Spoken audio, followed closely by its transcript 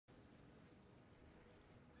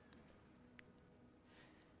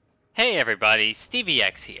Hey everybody, Stevie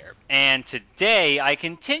X here, and today I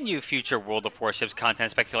continue future World of Warships content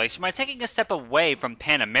speculation by taking a step away from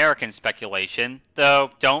Pan-American speculation, though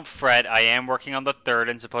don't fret, I am working on the third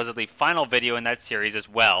and supposedly final video in that series as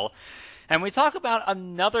well. And we talk about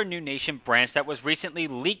another new nation branch that was recently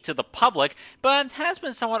leaked to the public, but has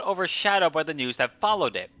been somewhat overshadowed by the news that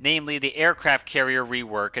followed it, namely the aircraft carrier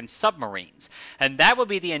rework and submarines. And that would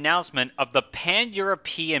be the announcement of the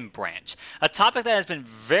Pan-European branch, a topic that has been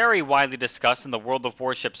very widely discussed in the World of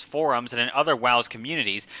Warships forums and in other WoW's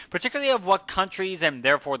communities, particularly of what countries and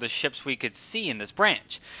therefore the ships we could see in this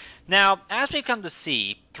branch. Now, as we've come to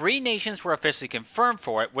see, 3 nations were officially confirmed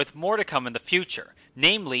for it, with more to come in the future,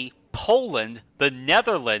 namely Poland, the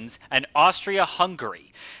Netherlands, and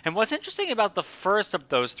Austria-Hungary. And what's interesting about the first of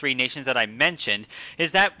those 3 nations that I mentioned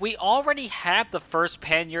is that we already have the first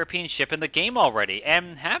pan-European ship in the game already,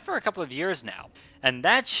 and have for a couple of years now. And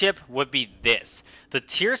that ship would be this, the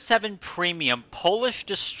Tier 7 Premium Polish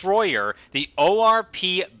destroyer, the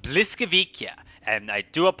ORP Błyskawica. And I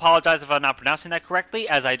do apologize if I'm not pronouncing that correctly,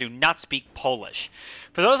 as I do not speak Polish.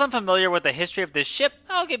 For those unfamiliar with the history of this ship,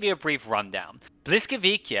 I'll give you a brief rundown.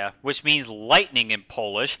 Błyskawica, which means lightning in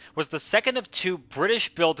Polish, was the second of 2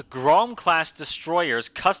 British-built Grom-class destroyers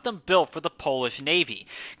custom-built for the Polish Navy.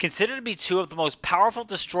 Considered to be 2 of the most powerful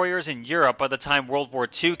destroyers in Europe by the time World War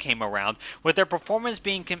II came around, with their performance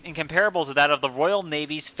being incomparable to that of the Royal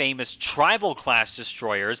Navy's famous Tribal-class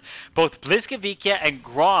destroyers, both Błyskawica and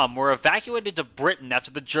Grom were evacuated to Britain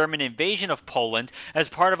after the German invasion of Poland as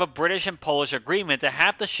part of a British and Polish agreement to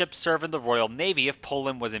have the ships serve in the Royal Navy if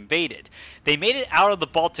Poland was invaded. They made it out of the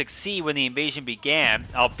Baltic Sea when the invasion began,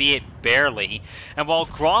 albeit barely, and while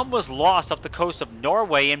Grom was lost off the coast of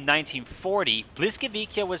Norway in 1940,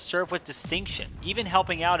 Błyskawica was served with distinction, even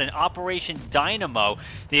helping out in Operation Dynamo,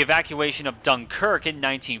 the evacuation of Dunkirk in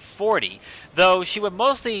 1940, though she would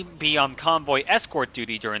mostly be on convoy escort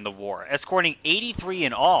duty during the war, escorting 83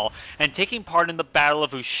 in all, and taking part in the Battle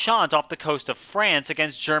of Ushant off the coast of France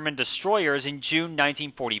against German destroyers in June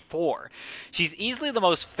 1944. She's easily the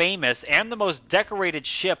most famous and the most decorated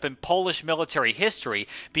ship in Polish military history,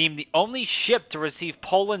 being the only ship to receive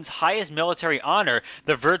Poland's highest military honor,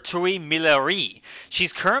 the Virtuti Militari.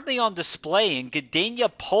 She's currently on display in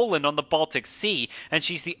Gdynia, Poland on the Baltic Sea, and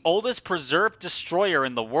she's the oldest preserved destroyer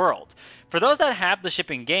in the world. For those that have the ship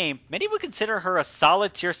in game, many would consider her a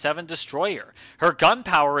solid Tier 7 destroyer. Her gun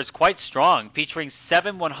power is quite strong, featuring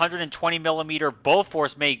 7 120mm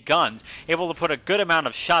Bofors-made guns, able to put a good amount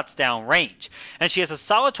of shots down range. And she has a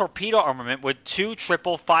solid torpedo armament with 2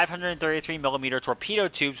 triple 533mm torpedo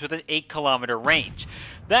tubes with an 8km range.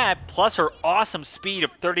 That, plus her awesome speed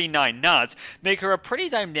of 39 knots, make her a pretty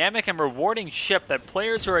dynamic and rewarding ship that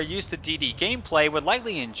players who are used to DD gameplay would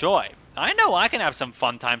likely enjoy. I know I can have some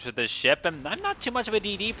fun times with this ship, and I'm not too much of a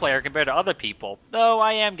DD player compared to other people, though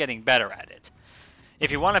I am getting better at it.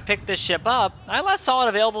 If you want to pick this ship up, I last saw it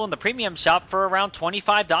available in the premium shop for around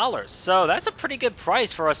 $25, so that's a pretty good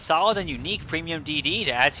price for a solid and unique premium DD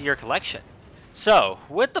to add to your collection. So,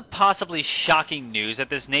 with the possibly shocking news that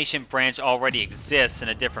this nation branch already exists in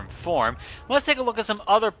a different form, let's take a look at some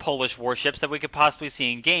other Polish warships that we could possibly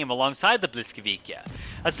see in game alongside the Błyskawica.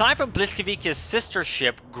 Aside from Błyskawica's sister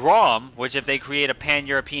ship, Grom, which if they create a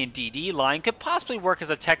pan-European DD line could possibly work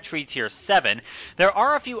as a tech tree tier 7, there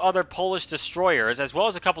are a few other Polish destroyers as well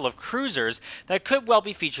as a couple of cruisers that could well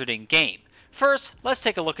be featured in game. First, let's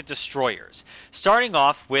take a look at destroyers, starting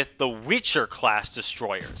off with the Witcher class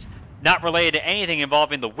destroyers. Not related to anything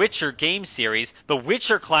involving the Witcher game series, the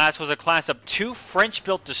Witcher class was a class of 2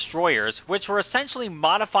 French-built destroyers, which were essentially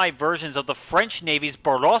modified versions of the French Navy's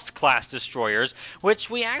Barros class destroyers, which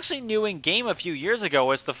we actually knew in game a few years ago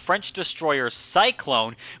as the French destroyer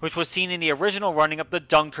Cyclone, which was seen in the original running of the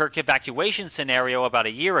Dunkirk evacuation scenario about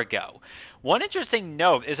a year ago. One interesting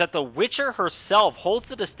note is that the Witcher herself holds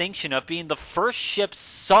the distinction of being the first ship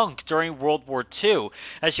sunk during World War II,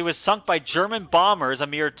 as she was sunk by German bombers a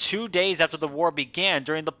mere 2 days after the war began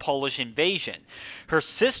during the Polish invasion. Her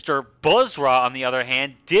sister, Buzra, on the other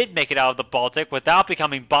hand, did make it out of the Baltic without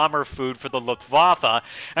becoming bomber food for the Luftwaffe,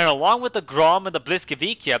 and along with the Grom and the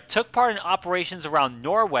Błyskawica, took part in operations around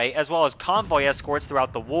Norway as well as convoy escorts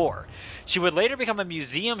throughout the war. She would later become a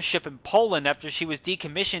museum ship in Poland after she was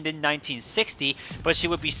decommissioned in 1960, but she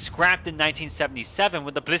would be scrapped in 1977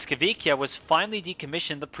 when the Błyskawica was finally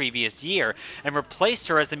decommissioned the previous year, and replaced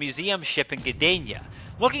her as the museum ship in Gdynia.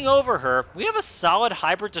 Looking over her, we have a solid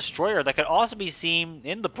hybrid destroyer that could also be seen,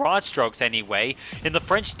 in the broad strokes anyway, in the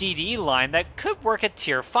French DD line that could work at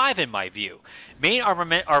Tier 5 in my view. Main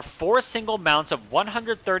armament are 4 single mounts of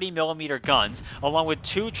 130mm guns, along with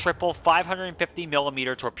 2 triple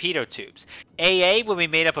 550mm torpedo tubes. AA will be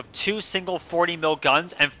made up of 2 single 40mm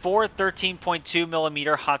guns and 4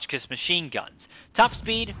 13.2mm Hotchkiss machine guns. Top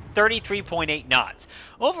speed, 33.8 knots.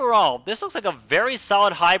 Overall, this looks like a very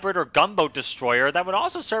solid hybrid or gunboat destroyer that would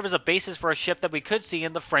also serve as a basis for a ship that we could see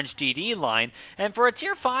in the French DD line, and for a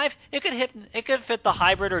Tier 5, it could fit the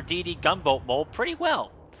hybrid or DD gunboat mold pretty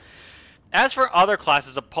well. As for other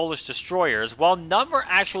classes of Polish destroyers, while none were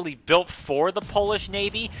actually built for the Polish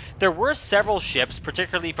Navy, there were several ships,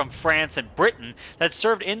 particularly from France and Britain, that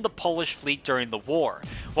served in the Polish fleet during the war.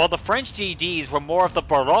 While the French DDs were more of the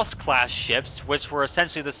Boros-class ships, which were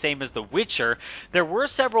essentially the same as the Witcher, there were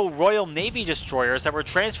several Royal Navy destroyers that were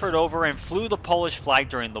transferred over and flew the Polish flag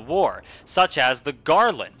during the war, such as the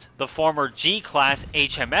Garland, the former G-class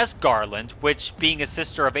HMS Garland, which, being a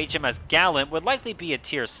sister of HMS Gallant, would likely be a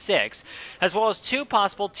Tier 6, as well as 2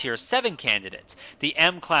 possible Tier 7 candidates, the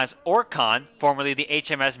M-class Orkan, formerly the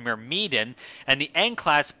HMS Myrmidon, and the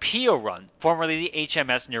N-class Piorun, formerly the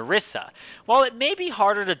HMS Nerissa. While it may be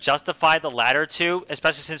harder to justify the latter two,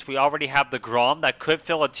 especially since we already have the Grom that could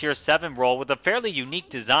fill a Tier 7 role with a fairly unique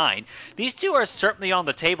design, these two are certainly on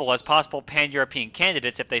the table as possible pan-European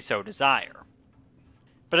candidates if they so desire.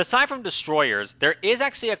 But aside from destroyers, there is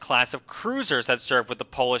actually a class of cruisers that served with the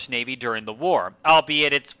Polish Navy during the war,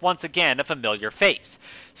 albeit it's once again a familiar face.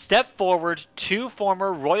 Step forward 2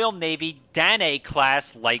 former Royal Navy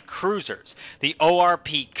Danae-class light cruisers, the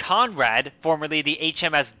ORP Conrad, formerly the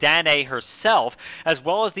HMS Danae herself, as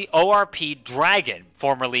well as the ORP Dragon,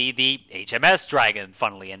 formerly the HMS Dragon,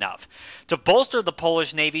 funnily enough. To bolster the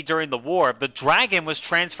Polish Navy during the war, the Dragon was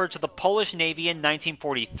transferred to the Polish Navy in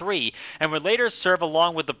 1943 and would later serve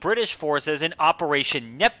along with the British forces in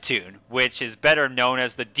Operation Neptune, which is better known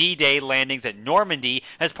as the D-Day landings at Normandy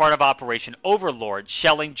as part of Operation Overlord,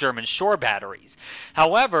 shelling German shore batteries.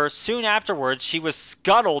 However, soon afterwards, she was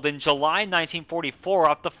scuttled in July 1944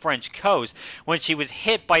 off the French coast when she was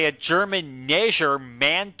hit by a German Neger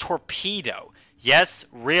manned torpedo. Yes,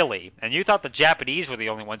 really. And you thought the Japanese were the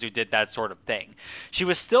only ones who did that sort of thing. She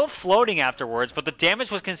was still floating afterwards, but the damage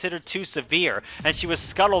was considered too severe, and she was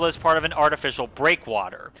scuttled as part of an artificial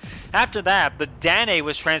breakwater. After that, the Danae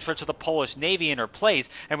was transferred to the Polish Navy in her place,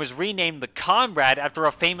 and was renamed the Conrad after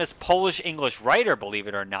a famous Polish-English writer, believe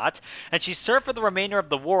it or not, and she served for the remainder of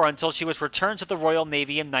the war until she was returned to the Royal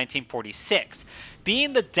Navy in 1946.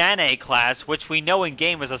 Being the Danae class, which we know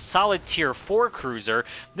in-game is a solid Tier 4 cruiser,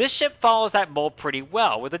 this ship follows that mold pretty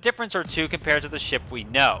well, with a difference or two compared to the ship we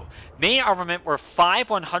know. Main armament were 5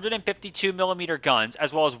 152mm guns,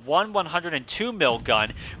 as well as 1 102mm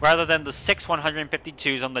gun, rather than the 6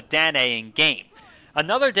 152s on the Danae in-game.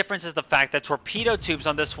 Another difference is the fact that torpedo tubes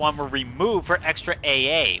on this one were removed for extra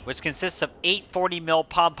AA, which consists of 8 40mm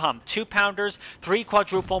pom-pom 2-pounders, 3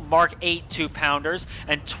 quadruple Mark 8 2-pounders,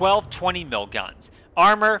 and 12 20mm guns.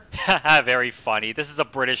 Armor? Haha, very funny. This is a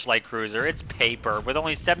British light cruiser. It's paper, with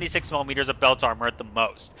only 76mm of belt armor at the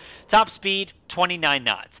most. Top speed, 29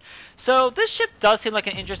 knots. So this ship does seem like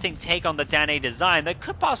an interesting take on the Danae design that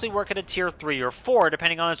could possibly work at a Tier 3 or 4,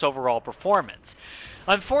 depending on its overall performance.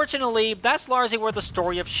 Unfortunately, that's largely where the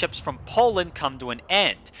story of ships from Poland come to an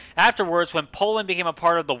end. Afterwards, when Poland became a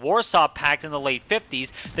part of the Warsaw Pact in the late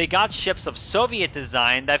 50s, they got ships of Soviet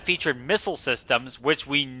design that featured missile systems, which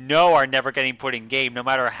we know are never getting put in game no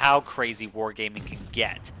matter how crazy wargaming can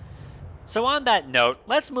get. So on that note,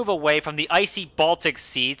 let's move away from the icy Baltic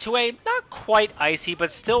Sea to a not quite icy but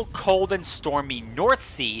still cold and stormy North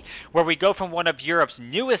Sea, where we go from one of Europe's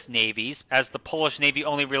newest navies, as the Polish Navy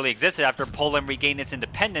only really existed after Poland regained its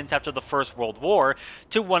independence after the First World War,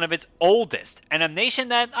 to one of its oldest, and a nation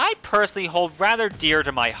that I personally hold rather dear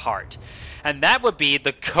to my heart. And that would be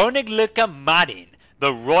the Koninklijke Marine,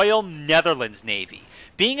 the Royal Netherlands Navy.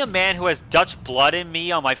 Being a man who has Dutch blood in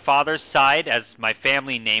me on my father's side, as my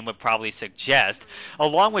family name would probably suggest,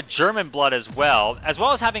 along with German blood as well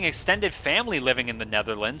as having extended family living in the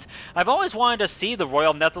Netherlands, I've always wanted to see the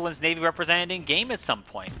Royal Netherlands Navy represented in game at some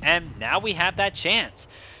point, and now we have that chance.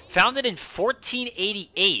 Founded in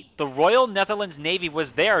 1488, the Royal Netherlands Navy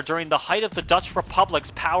was there during the height of the Dutch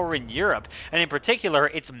Republic's power in Europe, and in particular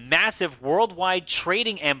its massive worldwide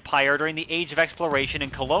trading empire during the age of exploration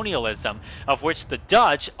and colonialism, of which the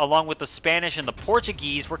Dutch, along with the Spanish and the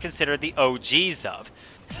Portuguese, were considered the OGs of.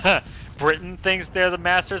 Britain thinks they're the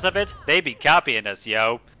masters of it? They be copying us,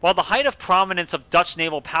 yo. While the height of prominence of Dutch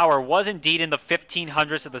naval power was indeed in the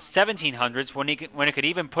 1500s to the 1700s, when it could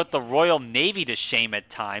even put the Royal Navy to shame at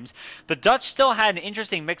times, the Dutch still had an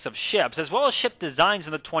interesting mix of ships, as well as ship designs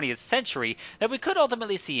in the 20th century that we could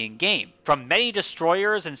ultimately see in game, from many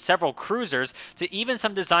destroyers and several cruisers to even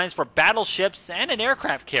some designs for battleships and an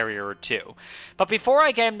aircraft carrier or two. But before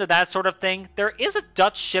I get into that sort of thing, there is a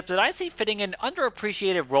Dutch ship that I see fitting an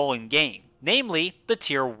underappreciated role in game, namely the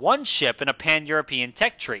Tier 1 ship in a pan-European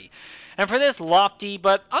tech tree. And for this lofty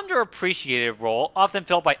but underappreciated role, often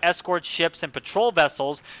filled by escort ships and patrol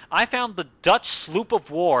vessels, I found the Dutch sloop of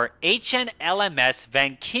war HNLMS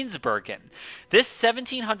Van Kinsbergen. This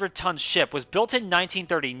 1,700-ton ship was built in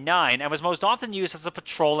 1939 and was most often used as a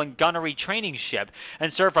patrol and gunnery training ship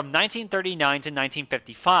and served from 1939 to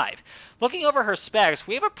 1955. Looking over her specs,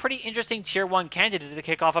 we have a pretty interesting Tier 1 candidate to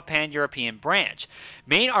kick off a pan-European branch.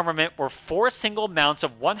 Main armament were 4 single mounts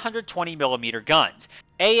of 120mm guns.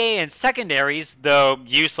 AA and secondaries, though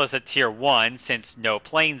useless at Tier 1 since no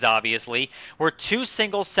planes obviously, were 2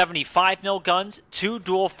 single 75mm guns, 2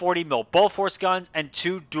 dual 40mm Bofors guns, and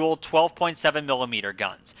 2 dual 12.7mm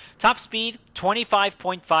guns. Top speed,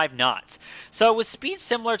 25.5 knots. So with speed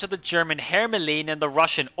similar to the German Hermelin and the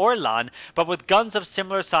Russian Orlan, but with guns of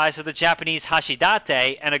similar size to the Japanese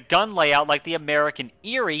Hashidate and a gun layout like the American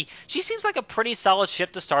Erie, she seems like a pretty solid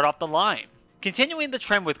ship to start off the line. Continuing the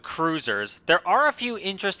trend with cruisers, there are a few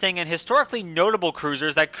interesting and historically notable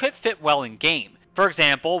cruisers that could fit well in game. For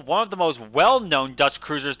example, one of the most well-known Dutch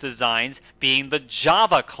cruisers designs being the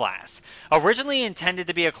Java class. Originally intended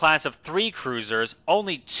to be a class of 3 cruisers,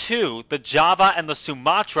 only 2, the Java and the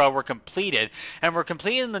Sumatra, were completed, and were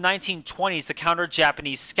completed in the 1920s to counter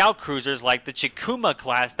Japanese scout cruisers like the Chikuma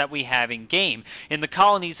class that we have in game in the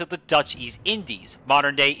colonies of the Dutch East Indies,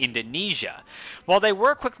 modern-day Indonesia. While they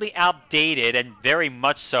were quickly outdated, and very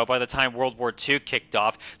much so by the time World War II kicked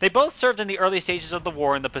off, they both served in the early stages of the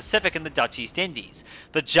war in the Pacific and the Dutch East Indies.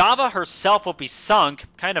 The Java herself will be sunk,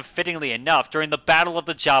 kind of fittingly enough, during the Battle of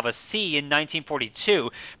the Java Sea in 1942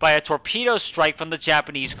 by a torpedo strike from the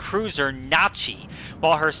Japanese cruiser Nachi,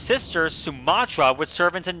 while her sister Sumatra would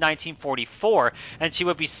serve into 1944, and she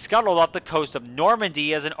would be scuttled off the coast of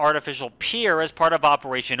Normandy as an artificial pier as part of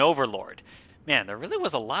Operation Overlord. Man, there really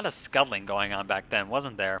was a lot of scuttling going on back then,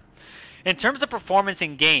 wasn't there? In terms of performance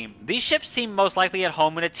in game, these ships seem most likely at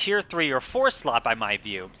home in a Tier 3 or 4 slot by my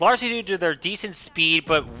view, largely due to their decent speed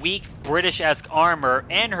but weak British-esque armor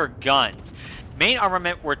and her guns. Main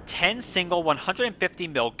armament were 10 single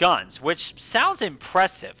 150mm guns, which sounds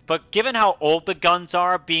impressive, but given how old the guns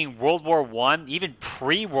are, being World War I, even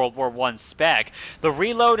pre-World War I spec, the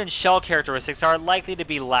reload and shell characteristics are likely to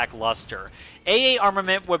be lackluster. AA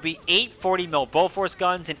armament would be 8 40mm Bofors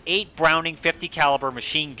guns and 8 Browning 50 caliber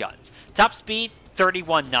machine guns. Top speed,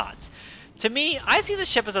 31 knots. To me, I see the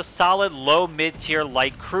ship as a solid low-mid-tier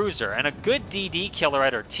light cruiser and a good DD killer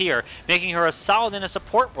at her tier, making her a solid in a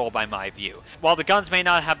support role by my view. While the guns may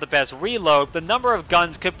not have the best reload, the number of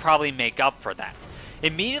guns could probably make up for that.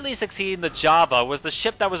 Immediately succeeding the Java was the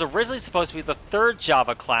ship that was originally supposed to be the 3rd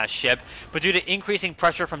Java-class ship, but due to increasing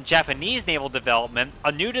pressure from Japanese naval development,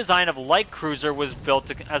 a new design of light cruiser was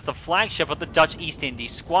built as the flagship of the Dutch East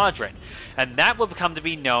Indies Squadron, and that would come to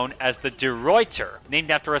be known as the De Ruyter, named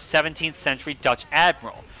after a 17th century Dutch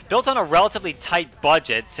admiral. Built on a relatively tight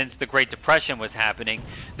budget since the Great Depression was happening,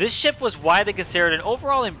 this ship was widely considered an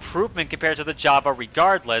overall improvement compared to the Java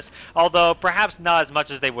regardless, although perhaps not as much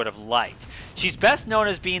as they would have liked. She's best known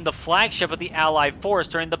as being the flagship of the Allied force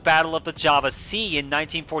during the Battle of the Java Sea in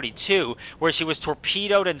 1942, where she was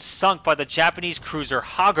torpedoed and sunk by the Japanese cruiser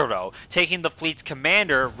Haguro, taking the fleet's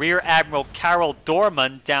commander, Rear Admiral Karel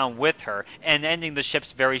Doorman, down with her, and ending the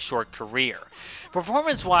ship's very short career.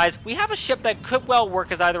 Performance-wise, we have a ship that could well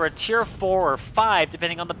work as either a Tier 4 or 5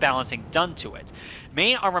 depending on the balancing done to it.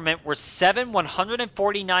 Main armament were 7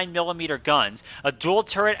 149mm guns, a dual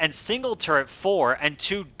turret and single turret fore, and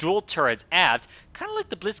 2 dual turrets aft, kind of like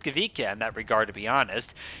the Bliskavika in that regard to be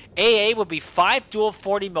honest. AA would be 5 dual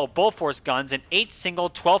 40mm Bofors guns and 8 single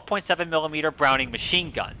 12.7mm Browning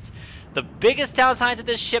machine guns. The biggest downside to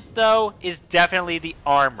this ship though is definitely the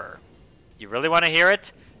armor. You really want to hear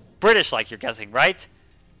it? British like you're guessing, right?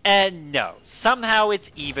 And no, somehow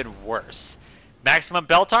it's even worse. Maximum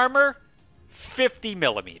belt armor?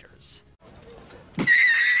 50mm.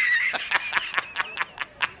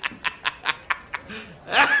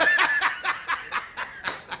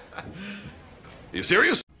 You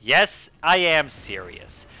serious? Yes, I am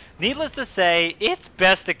serious. Needless to say, it's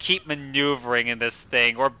best to keep maneuvering in this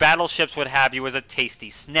thing, or battleships would have you as a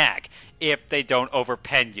tasty snack, if they don't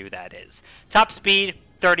overpen you, that is. Top speed,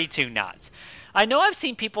 32 knots. I know I've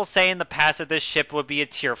seen people say in the past that this ship would be a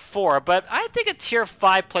tier 4, but I think a tier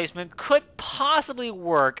 5 placement could possibly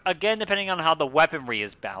work, again depending on how the weaponry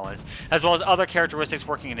is balanced, as well as other characteristics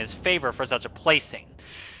working in his favor for such a placing.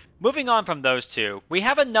 Moving on from those two, we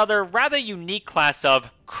have another rather unique class of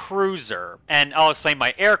cruiser, and I'll explain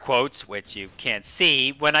my air quotes, which you can't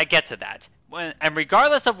see, when I get to that. And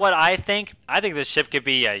regardless of what I think this ship could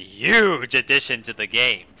be a huge addition to the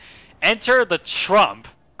game. Enter the Trump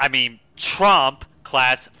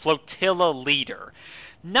class flotilla leader.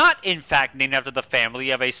 Not, in fact, named after the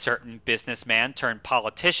family of a certain businessman turned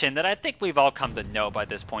politician that I think we've all come to know by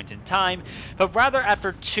this point in time, but rather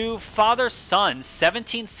after two father-son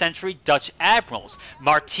 17th century Dutch admirals,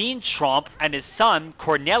 Martin Tromp and his son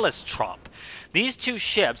Cornelis Tromp. These two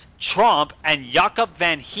ships, Tromp and Jacob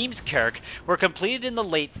van Heemskerk, were completed in the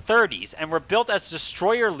late 30s and were built as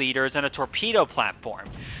destroyer leaders and a torpedo platform.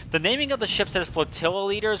 The naming of the ships as flotilla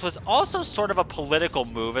leaders was also sort of a political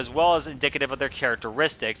move as well as indicative of their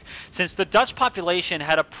characteristics, since the Dutch population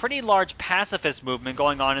had a pretty large pacifist movement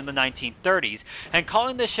going on in the 1930s, and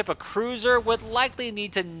calling this ship a cruiser would likely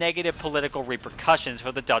lead to negative political repercussions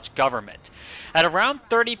for the Dutch government. At around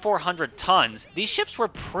 3,400 tons, these ships were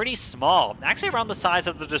pretty small, actually around the size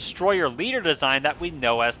of the destroyer leader design that we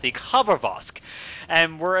know as the Habervosk,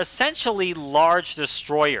 and were essentially large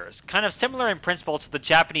destroyers, kind of similar in principle to the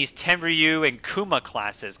Japanese Tenryu and Kuma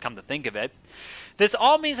classes, come to think of it. This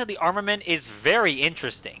all means that the armament is very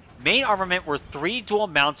interesting. Main armament were 3 dual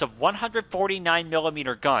mounts of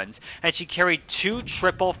 149mm guns, and she carried 2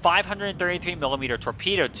 triple 533mm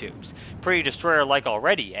torpedo tubes. Pretty destroyer-like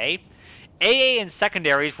already, eh? AA and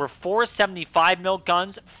secondaries were 4 75mm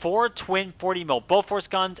guns, 4 twin 40mm Bofors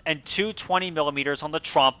guns, and 2 20mm on the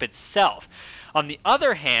Tromp itself. On the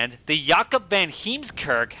other hand, the Jacob van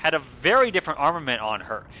Heemskerk had a very different armament on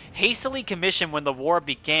her. Hastily commissioned when the war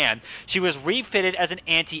began, she was refitted as an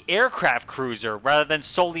anti-aircraft cruiser rather than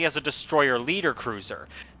solely as a destroyer leader cruiser.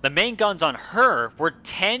 The main guns on her were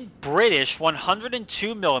 10 British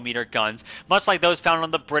 102mm guns, much like those found on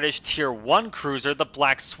the British Tier 1 cruiser, the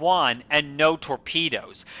Black Swan, and no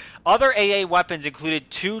torpedoes. Other AA weapons included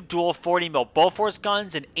 2 dual 40mm Bofors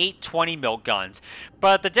guns and 8 20mm guns.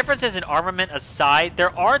 But the differences in armament aside,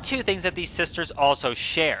 there are 2 things that these sisters also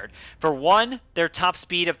shared. For one, their top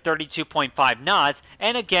speed of 32.5 knots,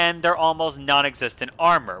 and again, their almost non-existent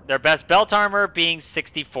armor, their best belt armor being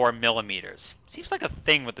 64mm. Seems like a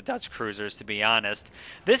thing with the Dutch cruisers, to be honest.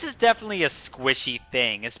 This is definitely a squishy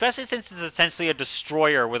thing, especially since it's essentially a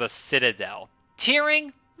destroyer with a citadel.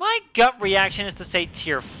 Tiering? My gut reaction is to say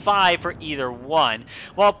tier 5 for either one,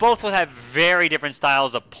 while both would have very different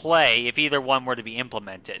styles of play if either one were to be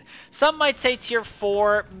implemented. Some might say tier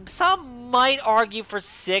 4, some might argue for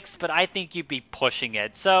 6, but I think you'd be pushing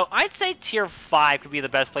it. So I'd say tier 5 could be the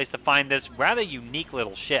best place to find this rather unique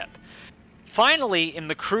little ship. Finally, in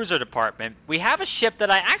the cruiser department, we have a ship that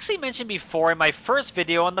I actually mentioned before in my first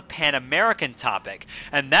video on the Pan-American topic,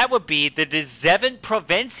 and that would be the De Zeven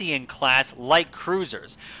Provinciën class light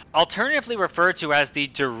cruisers, alternatively referred to as the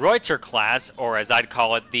De Ruyter class, or as I'd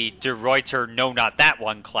call it, the De Ruyter No Not That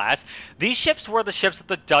One class. These ships were the ships that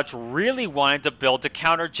the Dutch really wanted to build to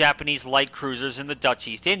counter Japanese light cruisers in the Dutch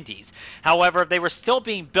East Indies. However, they were still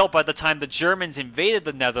being built by the time the Germans invaded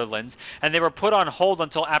the Netherlands, and they were put on hold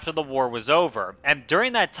until after the war was over. And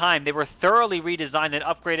during that time, they were thoroughly redesigned and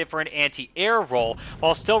upgraded for an anti-air role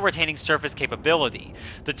while still retaining surface capability.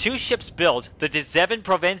 The 2 ships built, the De Zeven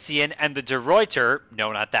Provinciën and the De Ruyter,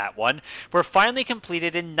 no not that one, were finally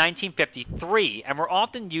completed in 1953 and were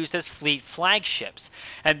often used as fleet flagships.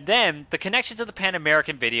 And then the connection to the Pan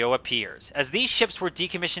American video appears. As these ships were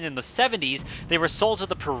decommissioned in the 70s, they were sold to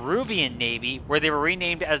the Peruvian Navy, where they were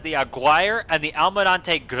renamed as the Aguirre and the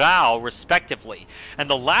Almirante Grau respectively, and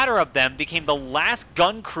the latter of them became the last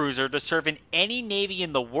gun cruiser to serve in any navy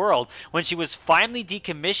in the world when she was finally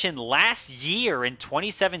decommissioned last year in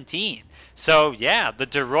 2017. So yeah, the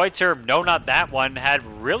De Ruyter No Not That One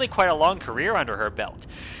had really quite a long career under her belt.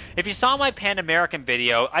 If you saw my Pan American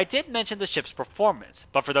video, I did mention the ship's performance,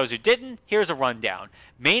 but for those who didn't, here's a rundown.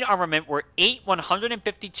 Main armament were 8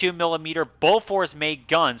 152mm Bofors made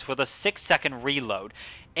guns with a 6-second reload.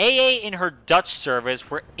 AA in her Dutch service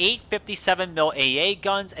were 8 57mm AA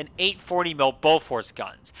guns and 8 40mm Bofors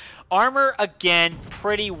guns. Armor, again,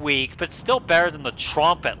 pretty weak, but still better than the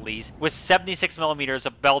Tromp at least, with 76mm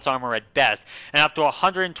of belt armor at best, and up to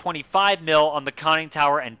 125mm on the conning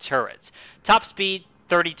tower and turrets. Top speed,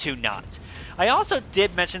 32 knots. I also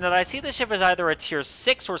did mention that I see the ship as either a tier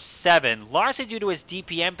 6 or 7, largely due to its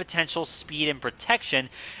DPM potential, speed, and protection,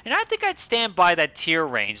 and I think I'd stand by that tier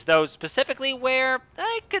range, though specifically where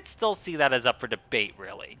I could still see that as up for debate,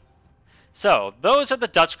 really. So, those are the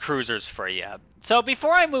Dutch cruisers for you. So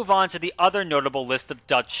before I move on to the other notable list of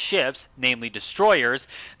Dutch ships, namely destroyers,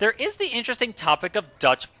 there is the interesting topic of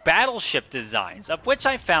Dutch battleship designs, of which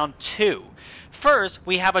I found two. First,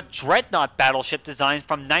 we have a Dreadnought battleship design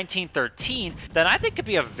from 1913 that I think could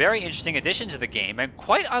be a very interesting addition to the game, and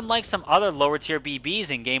quite unlike some other lower tier BBs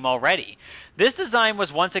in game already. This design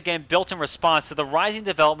was once again built in response to the rising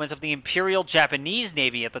development of the Imperial Japanese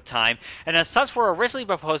Navy at the time, and as such were originally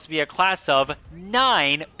proposed to be a class of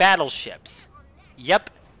 9 battleships.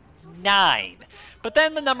 Yep, 9. But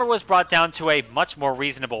then the number was brought down to a much more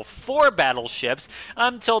reasonable 4 battleships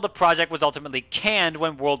until the project was ultimately canned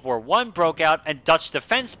when World War I broke out and Dutch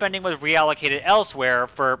defense spending was reallocated elsewhere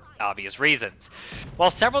for obvious reasons.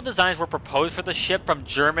 While several designs were proposed for the ship from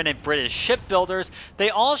German and British shipbuilders,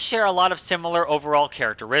 they all share a lot of similar overall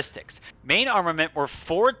characteristics. Main armament were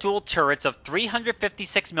 4 dual turrets of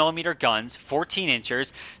 356mm guns, 14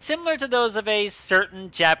 inches, similar to those of a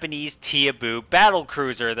certain Japanese Teabu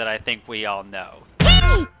battlecruiser that I think we all know.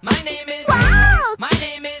 My name is. Wow! My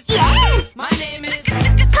name is. Yes! My name is.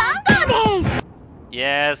 Kongo desu!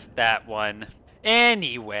 Yes, that one.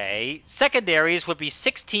 Anyway, secondaries would be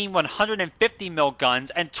 16 150mm guns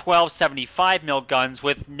and 12 75mm guns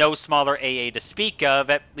with no smaller AA to speak of,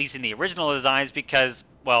 at least in the original designs, because,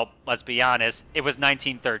 well, let's be honest, it was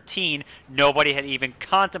 1913, nobody had even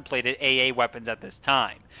contemplated AA weapons at this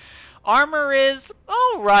time. Armor is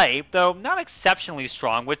alright, though not exceptionally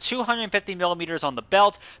strong, with 250mm on the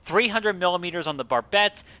belt, 300mm on the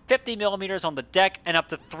barbettes, 50mm on the deck, and up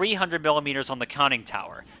to 300mm on the conning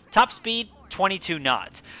tower. Top speed, 22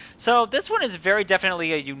 knots. So this one is very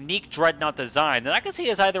definitely a unique Dreadnought design that I can see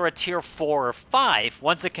as either a tier 4 or 5,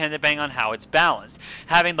 once again depending on how it's balanced.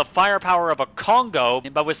 Having the firepower of a Congo,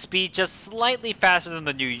 but with speed just slightly faster than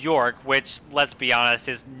the New York, which, let's be honest,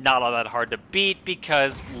 is not all that hard to beat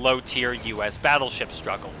because low-tier US battleship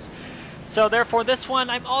struggles. So therefore this one,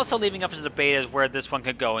 I'm also leaving up to debate as where this one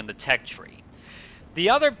could go in the tech tree.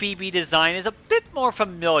 The other BB design is a bit more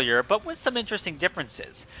familiar, but with some interesting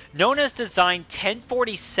differences. Known as Design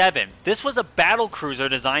 1047, this was a battlecruiser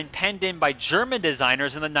design penned in by German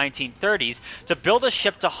designers in the 1930s to build a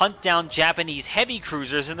ship to hunt down Japanese heavy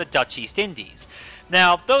cruisers in the Dutch East Indies.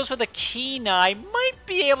 Now, those with a keen eye might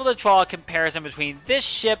be able to draw a comparison between this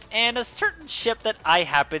ship and a certain ship that I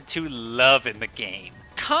happen to love in the game.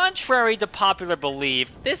 Contrary to popular belief,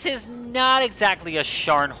 this is not exactly a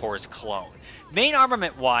Scharnhorst clone. Main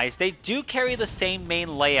armament-wise, they do carry the same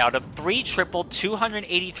main layout of 3 triple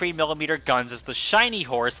 283mm guns as the Shiny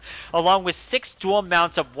Horse, along with 6 dual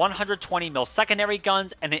mounts of 120mm secondary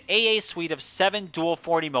guns and an AA suite of 7 dual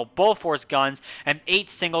 40mm Bofors guns and 8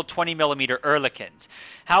 single 20mm Ehrlichens.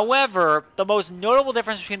 However, the most notable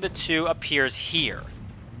difference between the two appears here.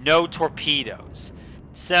 No torpedoes.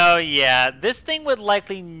 So yeah, this thing would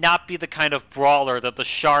likely not be the kind of brawler that the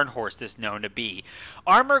Scharnhorst is known to be.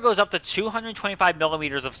 Armor goes up to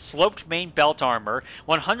 225mm of sloped main belt armor,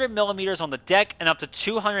 100mm on the deck, and up to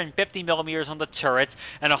 250mm on the turrets,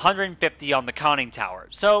 and 150 on the conning tower.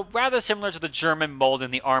 So rather similar to the German mold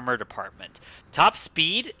in the armor department. Top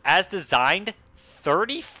speed, as designed,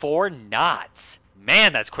 34 knots.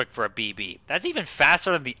 Man, that's quick for a BB. That's even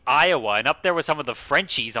faster than the Iowa, and up there with some of the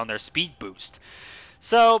Frenchies on their speed boost.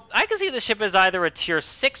 So, I can see the ship as either a tier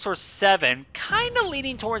 6 or 7, kinda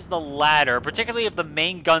leaning towards the latter, particularly if the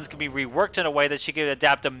main guns can be reworked in a way that she could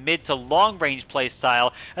adapt a mid to long range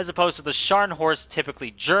playstyle, as opposed to the Scharnhorst typically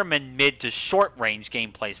German mid to short range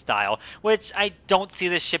gameplay style, which I don't see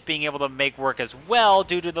this ship being able to make work as well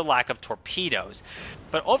due to the lack of torpedoes.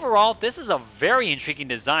 But overall, this is a very intriguing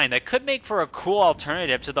design that could make for a cool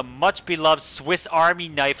alternative to the much beloved Swiss Army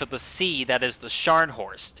knife of the sea that is the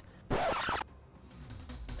Scharnhorst.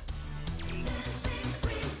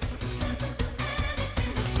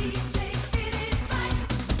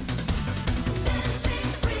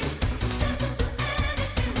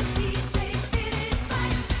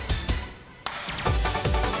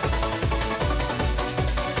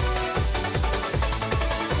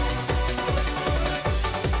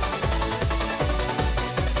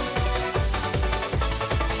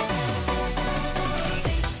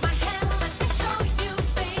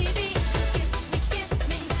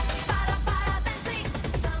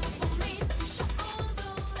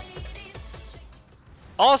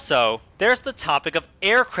 Also, there's the topic of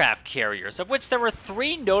aircraft carriers, of which there were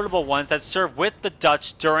 3 notable ones that served with the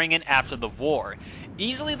Dutch during and after the war.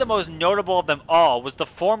 Easily the most notable of them all was the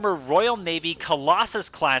former Royal Navy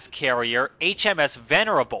Colossus-class carrier HMS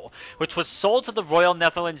Venerable, which was sold to the Royal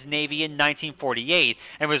Netherlands Navy in 1948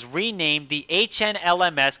 and was renamed the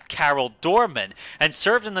HNLMS Karel Doorman and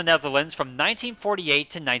served in the Netherlands from 1948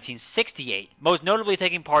 to 1968, most notably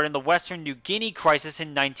taking part in the Western New Guinea crisis in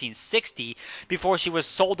 1960 before she was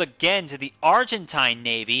sold again to the Argentine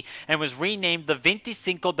Navy and was renamed the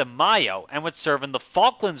 25 de Mayo and would serve in the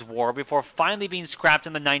Falklands War before finally being scrapped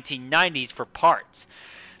in the 1990s for parts.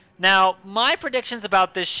 Now, my predictions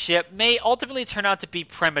about this ship may ultimately turn out to be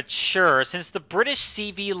premature since the British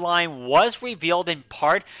CV line was revealed in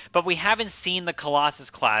part, but we haven't seen the Colossus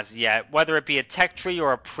class yet, whether it be a tech tree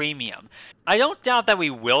or a premium. I don't doubt that we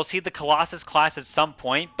will see the Colossus class at some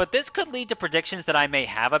point, but this could lead to predictions that I may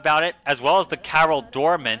have about it, as well as the Karel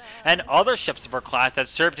Doorman and other ships of her class that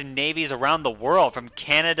served in navies around the world, from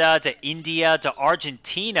Canada to India to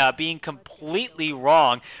Argentina, being completely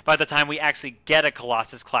wrong by the time we actually get a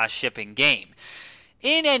Colossus class ship in game.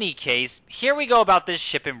 In any case, here we go about this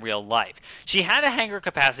ship in real life. She had a hangar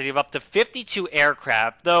capacity of up to 52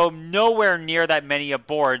 aircraft, though nowhere near that many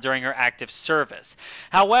aboard during her active service.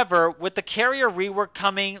 However, with the carrier rework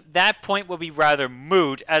coming, that point will be rather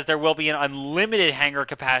moot, as there will be an unlimited hangar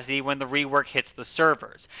capacity when the rework hits the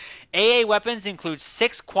servers. AA weapons include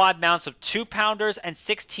 6 quad mounts of 2-pounders and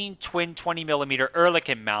 16 twin 20mm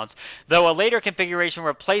Ehrlichen mounts, though a later configuration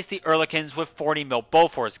replaced the Ehrlichens with 40mm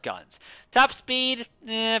Bofors guns. Top speed,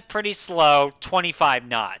 pretty slow, 25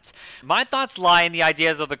 knots. My thoughts lie in the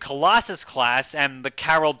idea that the Colossus class, and the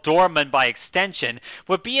Karel Doorman by extension,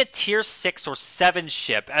 would be a tier 6 or 7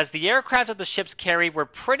 ship, as the aircraft that the ships carried were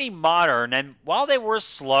pretty modern, and while they were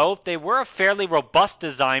slow, they were a fairly robust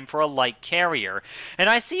design for a light carrier. And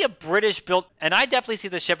I definitely see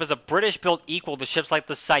the ship as a British built equal to ships like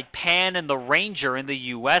the Saipan and the Ranger in the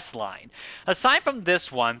US line. Aside from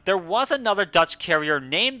this one, there was another Dutch carrier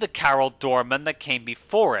named the Karel Doorman that came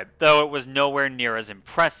before it, though it was nowhere near as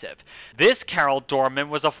impressive. This Karel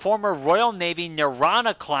Doorman was a former Royal Navy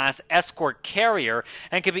Nirana-class escort carrier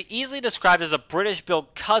and could be easily described as a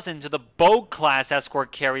British-built cousin to the Bogue-class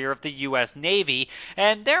escort carrier of the US Navy,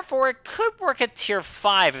 and therefore it could work at Tier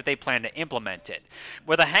 5 if they plan to implement it.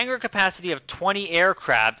 With a hangar capacity of 20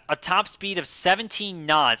 aircraft, a top speed of 17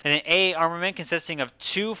 knots, and an AA armament consisting of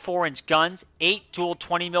 2 4-inch guns, 8 dual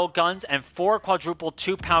 20mm guns, and 4 quadruple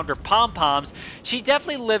 2-pounder pom-poms, she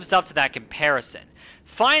definitely lives up to that comparison.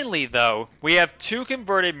 Finally, though, we have 2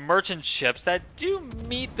 converted merchant ships that do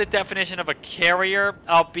meet the definition of a carrier,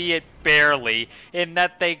 albeit barely, in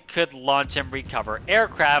that they could launch and recover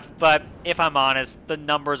aircraft, but if I'm honest, the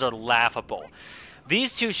numbers are laughable.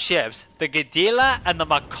 These 2 ships, the Gedila and the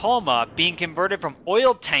Makoma, being converted from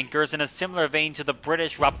oil tankers in a similar vein to the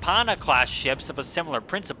British Rapana-class ships of a similar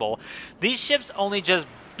principle, these ships only just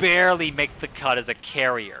barely make the cut as a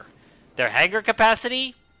carrier. Their hangar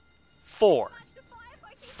capacity? 4.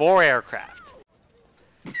 4 aircraft.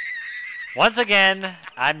 Once again,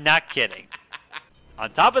 I'm not kidding.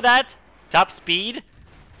 On top of that, top speed,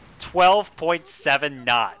 12.7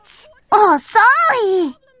 knots. Oh,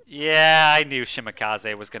 sorry! Yeah, I knew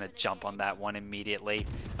Shimakaze was going to jump on that one immediately.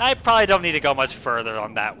 I probably don't need to go much further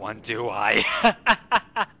on that one, do I?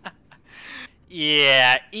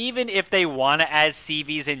 Yeah, even if they want to add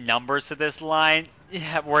CVs and numbers to this line,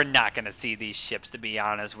 we're not going to see these ships, to be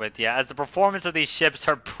honest with you, as the performance of these ships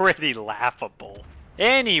are pretty laughable.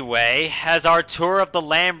 Anyway, as our tour of the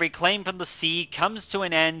land reclaimed from the sea comes to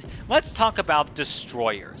an end, let's talk about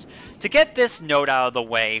destroyers. To get this note out of the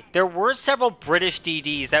way, there were several British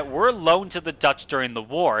DDs that were loaned to the Dutch during the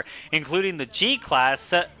war, including the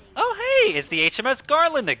G-class. Oh hey, it's the HMS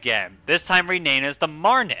Garland again, this time renamed as the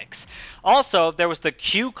Marnix. Also, there was the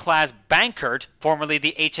Q-class Bankert, formerly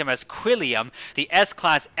the HMS Quilliam, the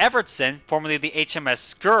S-class Evertson, formerly the HMS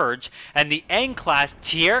Scourge, and the N-class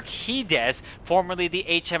Tierk-Hides, formerly the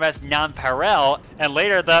HMS Nonpareil, and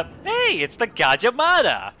later it's the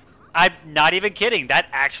Gajamada. I'm not even kidding, that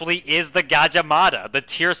actually is the Gajamada, the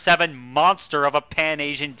Tier 7 monster of a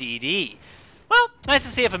Pan-Asian DD. Well, nice to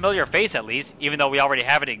see a familiar face at least, even though we already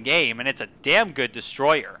have it in game, and it's a damn good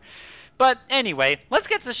destroyer. But anyway, let's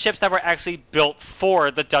get to the ships that were actually built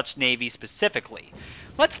for the Dutch Navy specifically.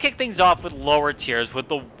 Let's kick things off with lower tiers with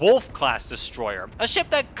the Wolf-class destroyer, a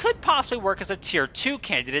ship that could possibly work as a Tier 2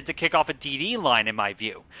 candidate to kick off a DD line in my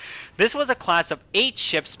view. This was a class of 8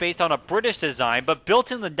 ships based on a British design but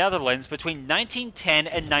built in the Netherlands between 1910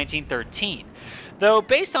 and 1913. Though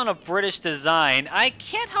based on a British design, I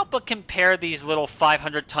can't help but compare these little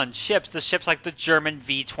 500-ton ships to ships like the German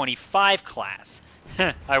V-25 class.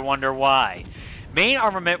 I wonder why. Main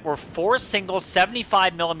armament were 4 single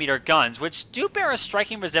 75mm guns, which do bear a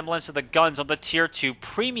striking resemblance to the guns on the Tier 2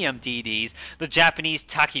 premium DDs, the Japanese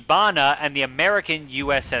Takibana and the American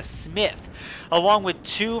USS Smith, along with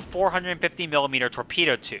 2 450mm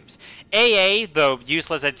torpedo tubes. AA, though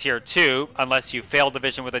useless at Tier 2, unless you fail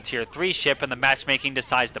division with a Tier 3 ship and the matchmaking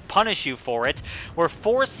decides to punish you for it, were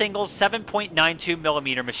 4 single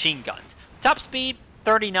 7.92mm machine guns. Top speed,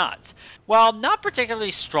 30 knots. While not particularly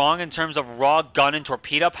strong in terms of raw gun and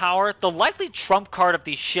torpedo power, the likely trump card of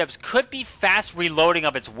these ships could be fast reloading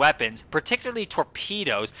of its weapons, particularly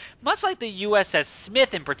torpedoes, much like the USS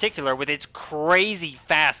Smith in particular with its crazy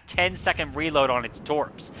fast 10-second reload on its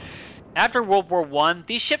torps. After World War I,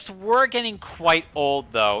 these ships were getting quite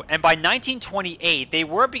old though, and by 1928 they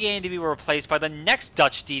were beginning to be replaced by the next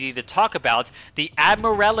Dutch DD to talk about, the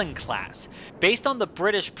Admiralen class. Based on the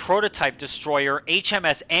British prototype destroyer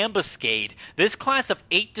HMS Ambuscade, this class of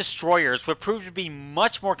 8 destroyers would prove to be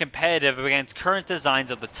much more competitive against current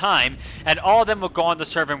designs of the time, and all of them would go on to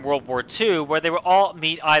serve in World War II, where they would all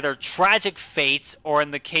meet either tragic fates, or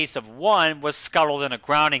in the case of one, was scuttled in a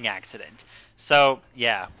grounding accident. So,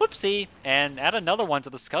 yeah, whoopsie, and add another one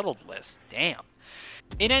to the scuttled list. Damn.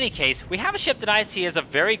 In any case, we have a ship that I see as a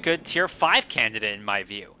very good Tier 5 candidate in my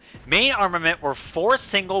view. Main armament were 4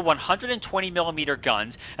 single 120mm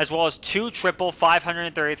guns, as well as 2 triple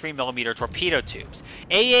 533mm torpedo tubes.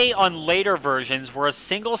 AA on later versions were a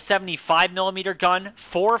single 75mm gun,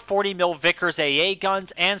 4 40mm Vickers AA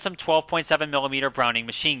guns, and some 12.7mm Browning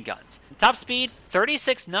machine guns. Top speed,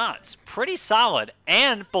 36 knots. Pretty solid,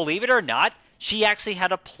 and believe it or not, she actually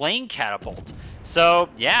had a plane catapult. So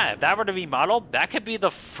yeah, if that were to be modeled, that could be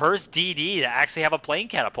the first DD to actually have a plane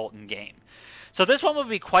catapult in game. So this one would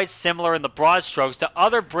be quite similar in the broad strokes to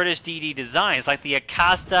other British DD designs like the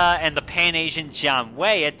Acasta and the Pan-Asian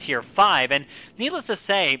Jianwei at Tier 5, and needless to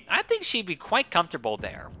say, I think she'd be quite comfortable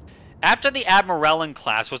there. After the Admiralen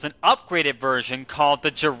class was an upgraded version called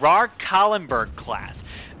the Gerard Kahlenberg class.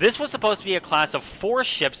 This was supposed to be a class of 4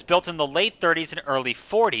 ships built in the late 30s and early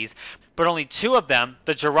 40s, but only 2 of them,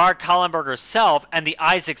 the Gerard Kahlenberg herself and the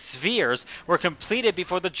Isaac Sveers, were completed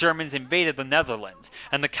before the Germans invaded the Netherlands,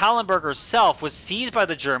 and the Kahlenberg herself was seized by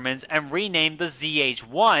the Germans and renamed the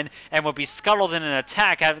ZH-1 and would be scuttled in an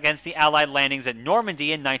attack against the Allied landings at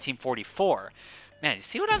Normandy in 1944. Man, you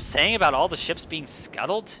see what I'm saying about all the ships being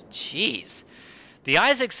scuttled? Jeez. The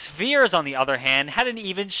Isaac Sveers, on the other hand, had an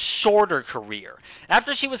even shorter career.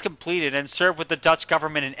 After she was completed and served with the Dutch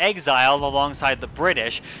government in exile alongside the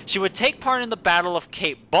British, she would take part in the Battle of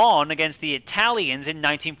Cape Bon against the Italians in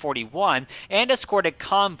 1941 and escorted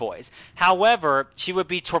convoys. However, she would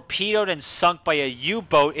be torpedoed and sunk by a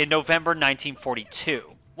U-boat in November 1942.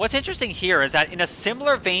 What's interesting here is that in a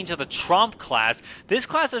similar vein to the Tromp class, this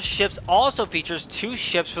class of ships also features 2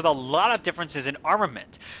 ships with a lot of differences in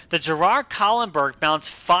armament. The Gerard Kahlenberg mounts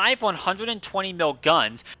 5 120mm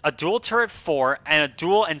guns, a dual turret fore, and a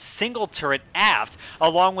dual and single turret aft,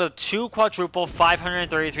 along with 2 quadruple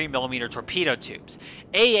 533mm torpedo tubes.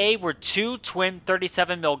 AA were 2 twin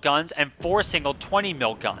 37mm guns and 4 single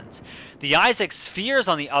 20mm guns. The Isaac Sveers,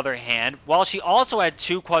 on the other hand, while she also had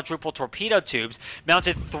 2 quadruple torpedo tubes,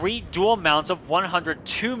 mounted 3 dual mounts of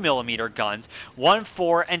 102mm guns, 1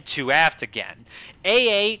 fore and 2 aft again.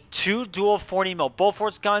 AA, 2 dual 40mm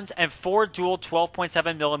Bofors guns, and 4 dual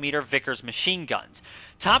 12.7mm Vickers machine guns.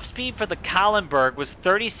 Top speed for the Kahlenberg was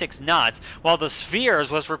 36 knots, while the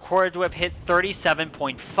Sveers was recorded to have hit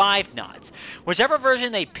 37.5 knots. Whichever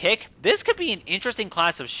version they pick, this could be an interesting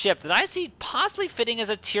class of ship that I see possibly fitting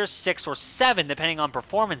as a Tier 6 or 7 depending on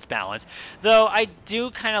performance balance, though I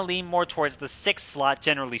do kind of lean more towards the 6 slot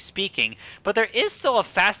generally speaking, but there is still a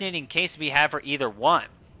fascinating case to be had for either one.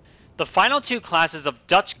 The final 2 classes of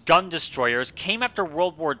Dutch gun destroyers came after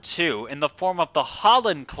World War II in the form of the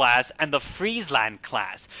Holland class and the Friesland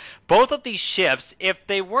class. Both of these ships, if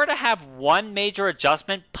they were to have one major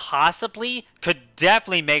adjustment, possibly, could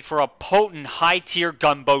definitely make for a potent high-tier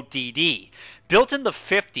gunboat DD. Built in the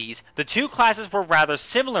 50s, the 2 classes were rather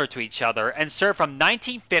similar to each other and served from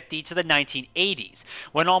 1950 to the 1980s,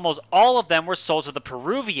 when almost all of them were sold to the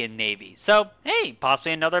Peruvian Navy, so hey,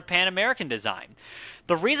 possibly another Pan-American design.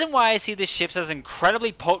 The reason why I see these ships as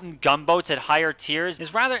incredibly potent gunboats at higher tiers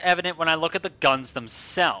is rather evident when I look at the guns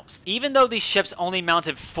themselves. Even though these ships only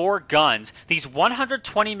mounted 4 guns, these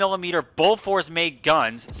 120mm Bofors-made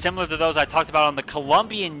guns, similar to those I talked about on the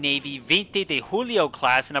Colombian Navy 20 de Julio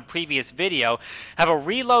class in a previous video, have a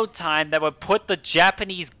reload time that would put the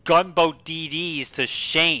Japanese gunboat DDs to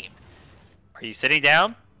shame. Are you sitting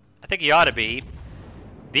down? I think you ought to be.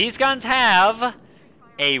 These guns have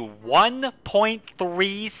a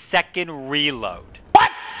 1.3 second reload.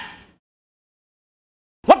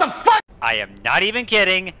 I am not even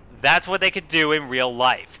kidding. That's what they could do in real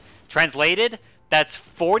life. Translated, that's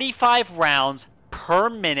 45 rounds per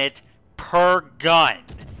minute per gun.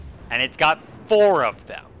 And it's got 4 of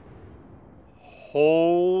them.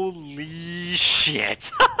 Holy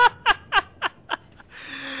shit.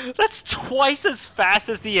 That's twice as fast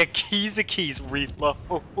as the Akizakis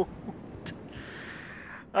reload.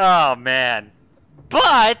 Oh, man.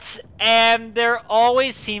 But, and there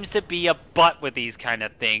always seems to be a but with these kind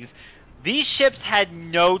of things, these ships had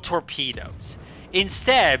no torpedoes.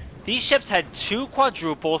 Instead, these ships had 2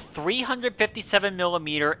 quadruple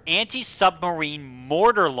 357mm anti-submarine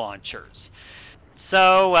mortar launchers.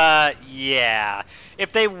 So, yeah.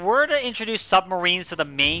 If they were to introduce submarines to the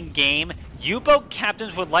main game, U-boat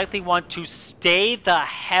captains would likely want to stay the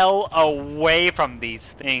hell away from these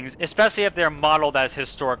things, especially if they're modeled as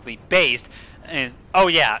historically based. And, oh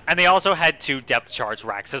yeah, and they also had 2 depth charge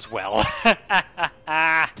racks as well.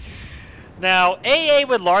 Now, AA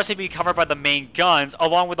would largely be covered by the main guns,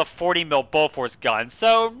 along with a 40mm Bofors gun,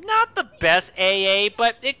 so not the best AA,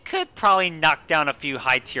 but it could probably knock down a few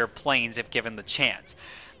high-tier planes if given the chance.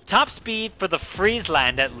 Top speed for the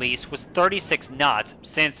Friesland, at least, was 36 knots,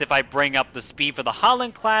 since if I bring up the speed for the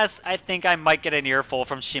Holland class, I think I might get an earful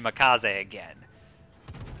from Shimakaze again.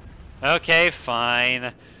 Okay,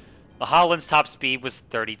 fine. The Holland's top speed was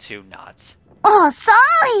 32 knots. Oh,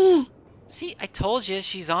 sorry. See, I told you,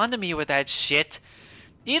 she's on to me with that shit.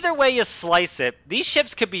 Either way you slice it, these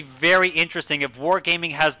ships could be very interesting if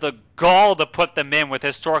Wargaming has the gall to put them in with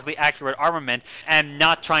historically accurate armament and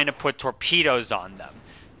not trying to put torpedoes on them.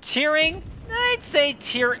 Tiering? I'd say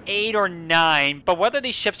tier 8 or 9, but whether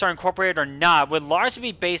these ships are incorporated or not would largely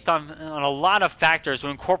be based on a lot of factors to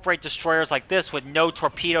incorporate destroyers like this with no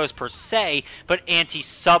torpedoes per se, but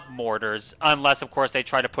anti-sub mortars, unless of course they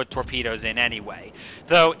try to put torpedoes in anyway.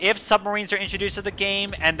 Though if submarines are introduced to the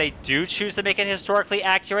game and they do choose to make it historically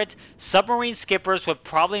accurate, submarine skippers would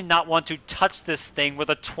probably not want to touch this thing with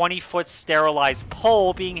a 20-foot sterilized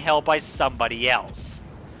pole being held by somebody else.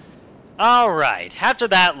 Alright, after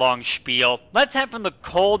that long spiel, let's head from the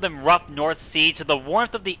cold and rough North Sea to the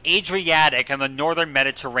warmth of the Adriatic and the northern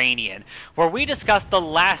Mediterranean, where we discuss the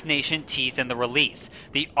last nation teased in the release,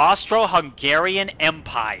 the Austro-Hungarian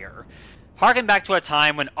Empire. Harken back to a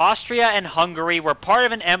time when Austria and Hungary were part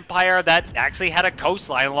of an empire that actually had a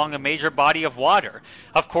coastline along a major body of water.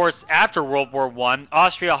 Of course, after World War I,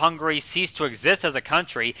 Austria-Hungary ceased to exist as a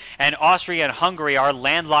country, and Austria and Hungary are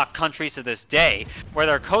landlocked countries to this day, where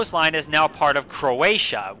their coastline is now part of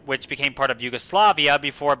Croatia, which became part of Yugoslavia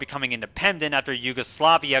before becoming independent after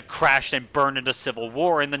Yugoslavia crashed and burned into civil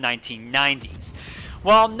war in the 1990s.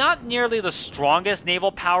 While not nearly the strongest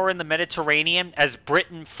naval power in the Mediterranean, as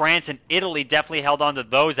Britain, France, and Italy definitely held on to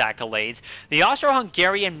those accolades, the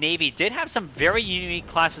Austro-Hungarian Navy did have some very unique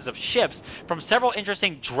classes of ships, from several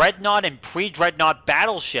interesting dreadnought and pre-dreadnought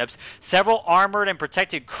battleships, several armored and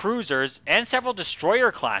protected cruisers, and several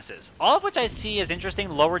destroyer classes, all of which I see as interesting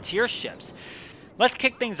lower-tier ships. Let's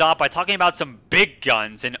kick things off by talking about some big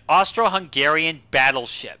guns and Austro-Hungarian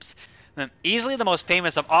battleships. Easily the most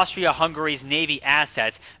famous of Austria-Hungary's navy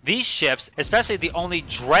assets, these ships, especially the only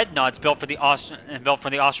dreadnoughts built for the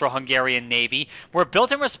Austro-Hungarian Navy, were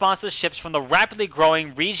built in response to ships from the rapidly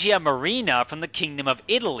growing Regia Marina from the Kingdom of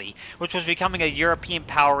Italy, which was becoming a European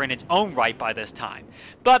power in its own right by this time.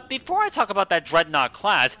 But before I talk about that dreadnought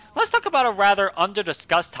class, let's talk about a rather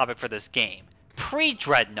under-discussed topic for this game: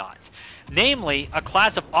 pre-dreadnoughts. Namely, a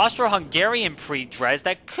class of Austro-Hungarian pre-dreads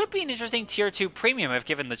that could be an interesting tier 2 premium if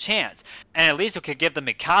given the chance, and at least it could give the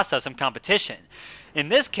Mikasa some competition. In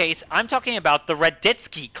this case, I'm talking about the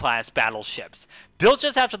Radetzky class battleships. Built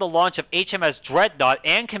just after the launch of HMS Dreadnought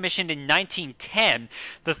and commissioned in 1910,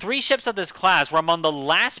 the 3 ships of this class were among the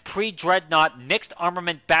last pre-Dreadnought mixed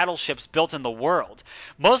armament battleships built in the world.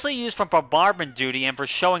 Mostly used for bombardment duty and for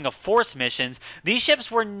showing of force missions, these ships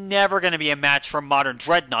were never going to be a match for modern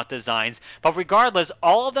Dreadnought designs, but regardless,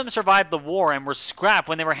 all of them survived the war and were scrapped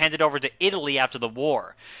when they were handed over to Italy after the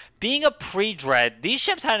war. Being a pre-dread, these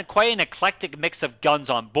ships had quite an eclectic mix of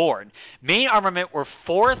guns on board. Main armament were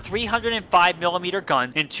 4 305mm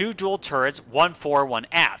guns and 2 dual turrets, one fore, one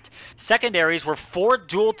aft. Secondaries were 4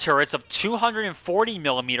 dual turrets of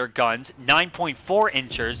 240mm guns, 9.4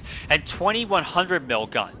 inches, and 20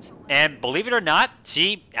 100mm guns. And believe it or not,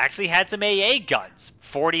 she actually had some AA guns,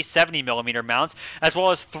 40 70mm mounts, as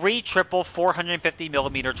well as 3 triple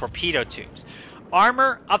 450mm torpedo tubes.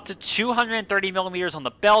 Armor up to 230 millimeters on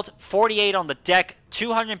the belt, 48 on the deck,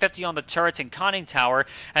 250 on the turrets and conning tower,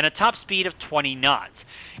 and a top speed of 20 knots.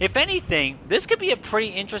 If anything, this could be a pretty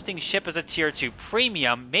interesting ship as a Tier 2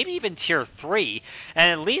 premium, maybe even Tier 3,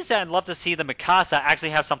 and at least I'd love to see the Mikasa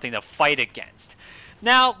actually have something to fight against.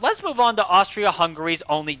 Now, let's move on to Austria-Hungary's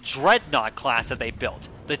only dreadnought class that they built,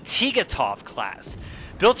 the Tegetov class.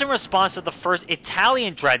 Built in response to the first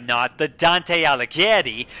Italian dreadnought, the Dante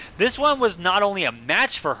Alighieri, this one was not only a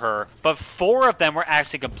match for her, but 4 of them were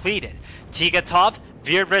actually completed. Tegetov,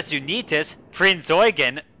 Virtus Unitas, Prinz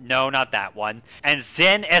Eugen, no, not that one, and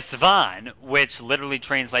Zen Estvan, which literally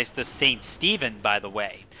translates to Saint Stephen, by the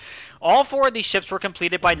way. All 4 of these ships were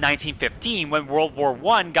completed by 1915 when World War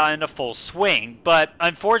I got into full swing, but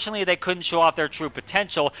unfortunately they couldn't show off their true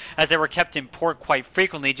potential as they were kept in port quite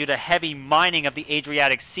frequently due to heavy mining of the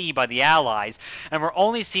Adriatic Sea by the Allies, and were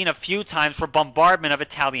only seen a few times for bombardment of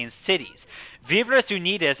Italian cities. Virtus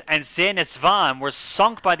Unitas and Zen Estvan were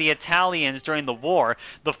sunk by the Italians during the war,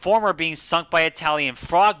 the former being sunk by Italian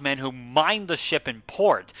frogmen who mined the ship in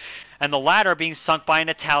port, and the latter being sunk by an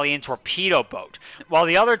Italian torpedo boat, while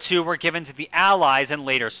the other 2 were given to the Allies and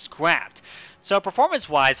later scrapped. So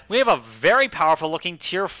performance-wise, we have a very powerful-looking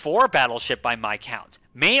Tier 4 battleship by my count.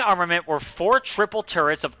 Main armament were 4 triple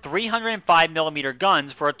turrets of 305mm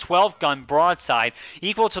guns for a 12-gun broadside,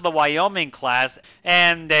 equal to the Wyoming class,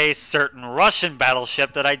 and a certain Russian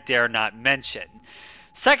battleship that I dare not mention.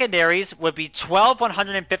 Secondaries would be 12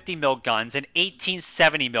 150mm guns and 18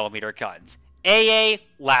 70mm guns. AA,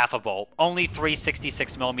 laughable, only 3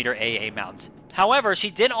 66mm AA mounts. However,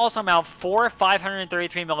 she did also mount 4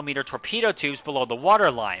 533mm torpedo tubes below the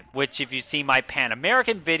waterline, which if you see my Pan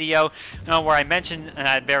American video where I mentioned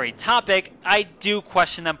that very topic, I do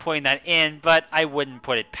question them putting that in, but I wouldn't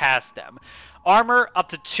put it past them. Armor up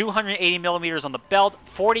to 280mm on the belt,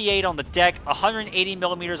 48 on the deck,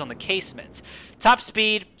 180mm on the casements. Top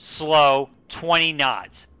speed, slow, 20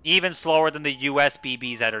 knots, even slower than the US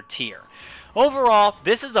BBs at her tier. Overall,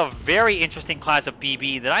 this is a very interesting class of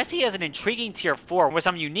BB that I see as an intriguing Tier 4 with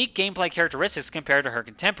some unique gameplay characteristics compared to her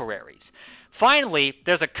contemporaries. Finally,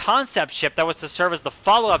 there's a concept ship that was to serve as the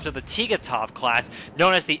follow-up to the Tegetov class,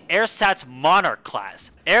 known as the Ersatz Monarch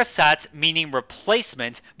class. Ersatz meaning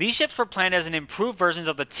replacement, these ships were planned as an improved versions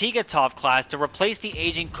of the Tegetov class to replace the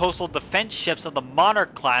aging coastal defense ships of the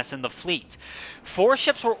Monarch class in the fleet. 4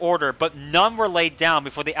 ships were ordered, but none were laid down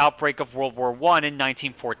before the outbreak of World War I in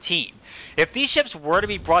 1914. If these ships were to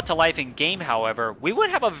be brought to life in game, however, we would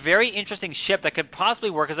have a very interesting ship that could possibly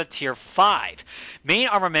work as a Tier 5. Main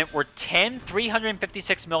armament were 10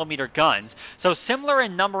 356mm guns, so similar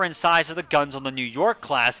in number and size to the guns on the New York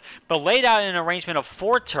class, but laid out in an arrangement of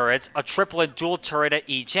 4 turrets, a triple and dual turret at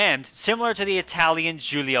each end, similar to the Italian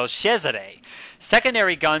Giulio Cesare.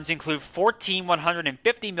 Secondary guns include 14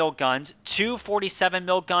 150mm guns, 2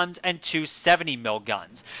 47mm guns, and 2 70mm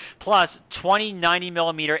guns, plus 20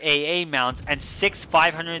 90mm AA mounts and 6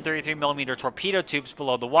 533mm torpedo tubes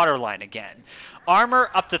below the waterline again. Armor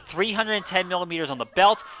up to 310mm on the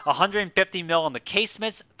belt, 150mm on the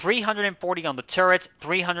casements, 340 on the turrets,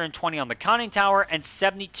 320 on the conning tower, and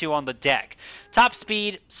 72 on the deck. Top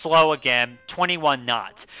speed, slow again, 21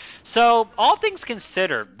 knots. So, all things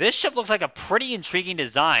considered, this ship looks like a pretty intriguing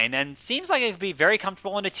design and seems like it could be very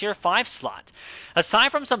comfortable in a Tier 5 slot. Aside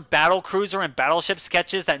from some battle cruiser and battleship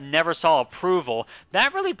sketches that never saw approval,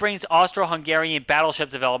 that really brings Austro-Hungarian battleship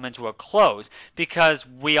development to a close, because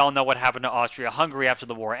we all know what happened to Austria-Hungary after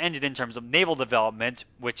the war ended in terms of naval development,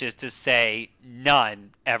 which is to say,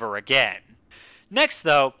 none ever again. Next,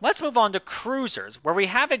 though, let's move on to cruisers, where we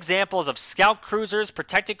have examples of scout cruisers,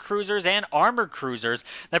 protected cruisers, and armored cruisers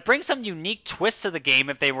that bring some unique twists to the game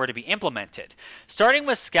if they were to be implemented. Starting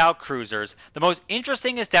with scout cruisers, the most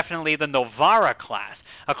interesting is definitely the Novara class,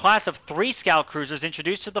 a class of 3 scout cruisers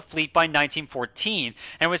introduced to the fleet by 1914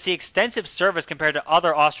 and would see extensive service compared to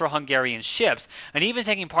other Austro-Hungarian ships, and even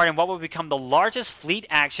taking part in what would become the largest fleet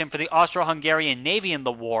action for the Austro-Hungarian Navy in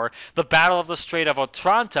the war, the Battle of the Strait of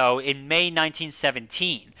Otranto in May 1917.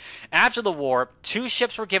 After the war, 2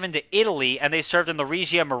 ships were given to Italy and they served in the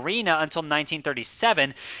Regia Marina until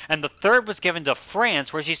 1937, and the third was given to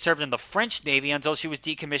France, where she served in the French Navy until she was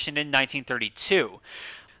decommissioned in 1932.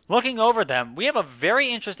 Looking over them, we have a very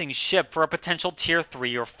interesting ship for a potential Tier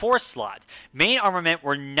 3 or 4 slot. Main armament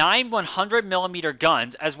were 9 100mm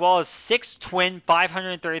guns, as well as 6 twin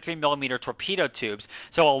 533mm torpedo tubes,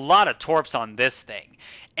 so a lot of torps on this thing.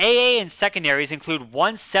 AA and secondaries include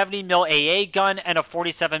one 70mm AA gun and a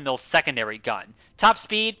 47mm secondary gun. Top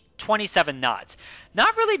speed, 27 knots.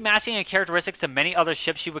 Not really matching in characteristics to many other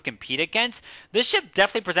ships you would compete against, this ship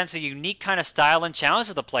definitely presents a unique kind of style and challenge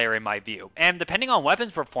to the player in my view, and depending on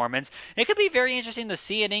weapons performance, it could be very interesting to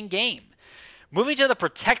see it in game. Moving to the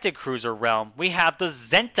protected cruiser realm, we have the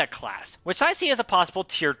Zenta class, which I see as a possible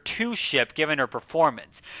tier 2 ship given her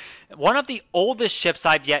performance. One of the oldest ships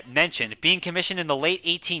I've yet mentioned, being commissioned in the late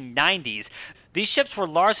 1890s, these ships were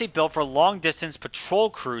largely built for long-distance patrol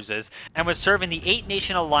cruises and would serve in the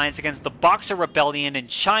 8-nation alliance against the Boxer Rebellion in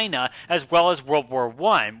China as well as World War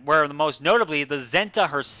I, where most notably the Zenta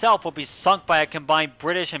herself will be sunk by a combined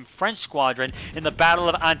British and French squadron in the Battle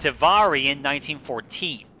of Antivari in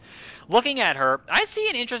 1914. Looking at her, I see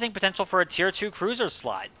an interesting potential for a Tier 2 cruiser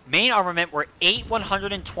slot. Main armament were 8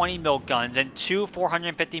 120mm guns and 2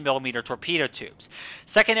 450mm torpedo tubes.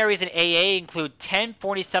 Secondaries in AA include 10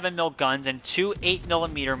 47mm guns and 2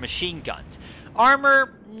 8mm machine guns.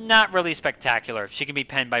 Armor, not really spectacular. She can be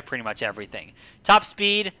penned by pretty much everything. Top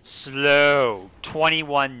speed, slow,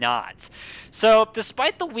 21 knots. So,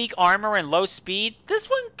 despite the weak armor and low speed, this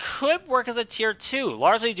one could work as a Tier 2,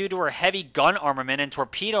 largely due to her heavy gun armament and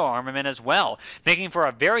torpedo armament as well, making for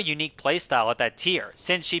a very unique playstyle at that tier,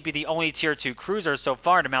 since she'd be the only Tier 2 cruiser so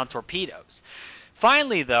far to mount torpedoes.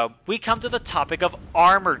 Finally, though, we come to the topic of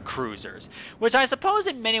armored cruisers, which I suppose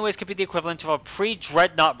in many ways could be the equivalent of a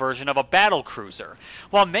pre-dreadnought version of a battle cruiser.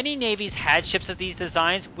 While many navies had ships of these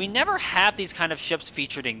designs, we never have these kind of ships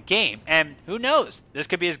featured in game, and who knows, this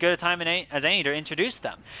could be as good a time as any to introduce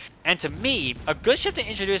them. And to me, a good ship to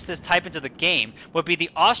introduce this type into the game would be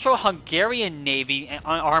the Austro-Hungarian Navy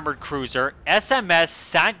armored cruiser SMS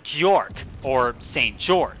St. Georg, or St.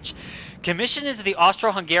 George. Commissioned into the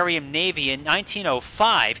Austro-Hungarian Navy in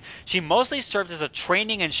 1905, she mostly served as a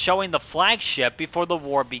training and showing the flagship before the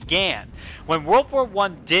war began. When World War I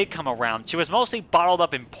did come around, she was mostly bottled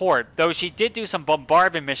up in port, though she did do some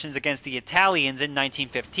bombardment missions against the Italians in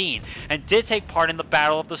 1915, and did take part in the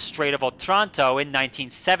Battle of the Strait of Otranto in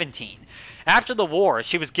 1917. After the war,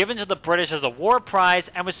 she was given to the British as a war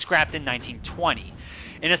prize and was scrapped in 1920.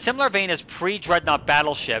 In a similar vein as pre-dreadnought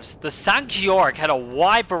battleships, the St. Georg had a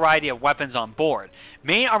wide variety of weapons on board.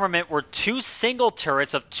 Main armament were 2 single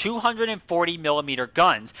turrets of 240mm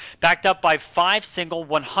guns, backed up by 5 single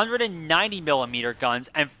 190mm guns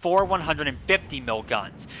and 4 150mm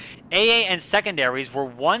guns. AA and secondaries were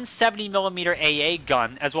 1 70mm AA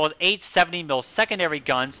gun, as well as 8 70mm secondary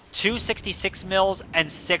guns, 2 66mm and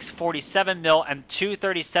 6 47mm and 2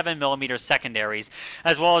 37mm secondaries,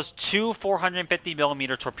 as well as 2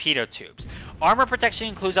 450mm torpedo tubes. Armor protection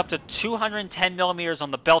includes up to 210mm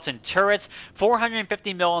on the belt and turrets,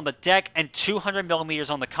 450mm on the deck, and 200mm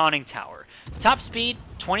on the conning tower. Top speed,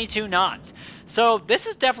 22 knots. So this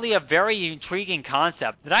is definitely a very intriguing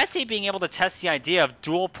concept that I see being able to test the idea of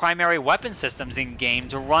dual primary weapon systems in game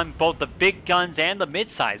to run both the big guns and the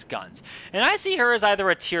mid-sized guns. And I see her as either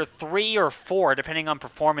a tier 3 or 4 depending on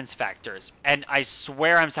performance factors. And I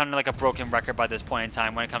swear I'm sounding like a broken record by this point in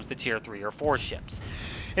time when it comes to tier 3 or 4 ships.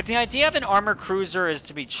 If the idea of an armored cruiser is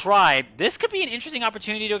to be tried, this could be an interesting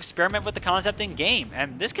opportunity to experiment with the concept in game,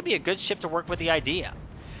 and this could be a good ship to work with the idea.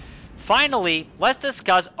 Finally, let's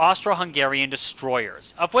discuss Austro-Hungarian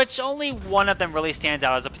destroyers, of which only one of them really stands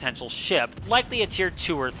out as a potential ship, likely a tier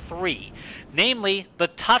 2 or 3, namely the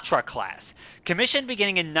Tatra class. Commissioned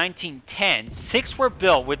beginning in 1910, 6 were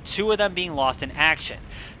built, with 2 of them being lost in action.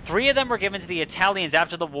 3 of them were given to the Italians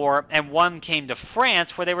after the war, and 1 came to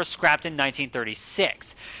France, where they were scrapped in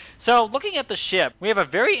 1936. So, looking at the ship, we have a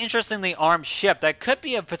very interestingly armed ship that could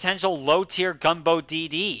be a potential low-tier gunboat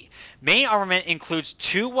DD. Main armament includes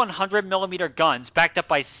 2 100mm guns backed up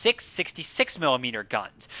by 6 66mm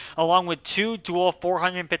guns, along with 2 dual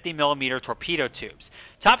 450mm torpedo tubes.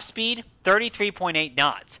 Top speed, 33.8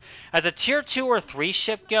 knots. As a tier 2 or 3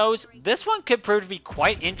 ship goes, this one could prove to be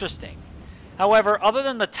quite interesting. However, other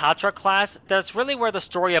than the Tatra class, that's really where the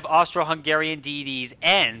story of Austro-Hungarian DDs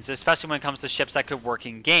ends, especially when it comes to ships that could work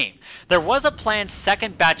in game. There was a planned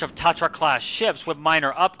second batch of Tatra class ships with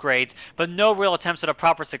minor upgrades, but no real attempts at a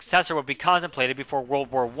proper successor would be contemplated before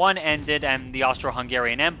World War I ended and the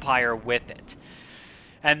Austro-Hungarian Empire with it.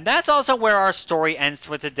 And that's also where our story ends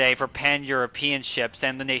for today for pan-European ships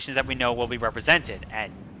and the nations that we know will be represented.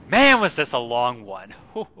 And man, was this a long one.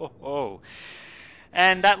 Ho, ho, ho.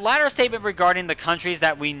 And that latter statement regarding the countries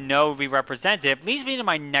that we know will be represented leads me to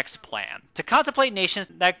my next plan, to contemplate nations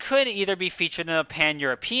that could either be featured in a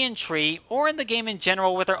pan-European tree or in the game in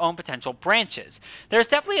general with their own potential branches. There's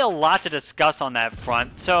definitely a lot to discuss on that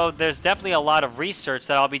front, so there's definitely a lot of research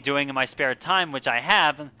that I'll be doing in my spare time, which I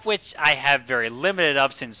have very limited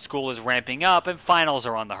of since school is ramping up and finals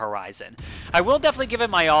are on the horizon. I will definitely give it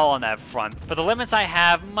my all on that front, but the limits I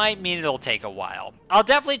have might mean it'll take a while. I'll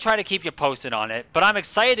definitely try to keep you posted on it, but I'm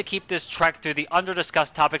excited to keep this trek through the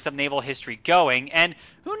under-discussed topics of naval history going, and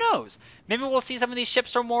who knows, maybe we'll see some of these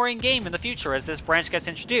ships or more in game in the future as this branch gets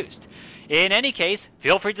introduced. In any case,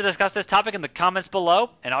 feel free to discuss this topic in the comments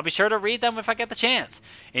below, and I'll be sure to read them if I get the chance.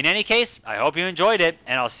 In any case, I hope you enjoyed it,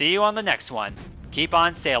 and I'll see you on the next one. Keep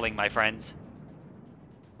on sailing, my friends.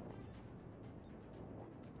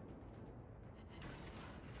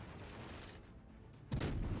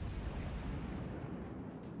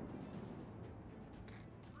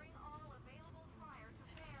 Bring all available fire to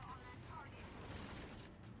bear on that target.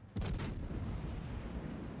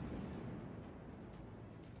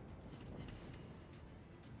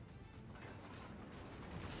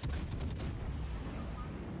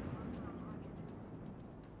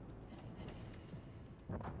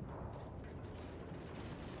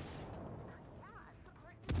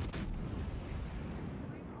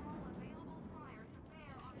 Bring all available fire to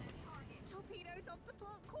bear on that target. Torpedoes off the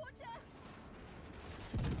port quarter!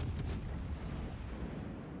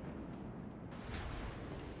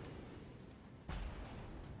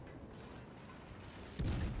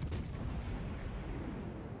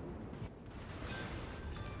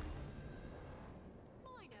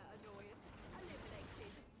 Minor annoyance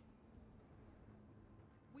eliminated.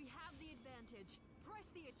 We have the advantage. Press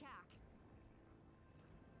the attack.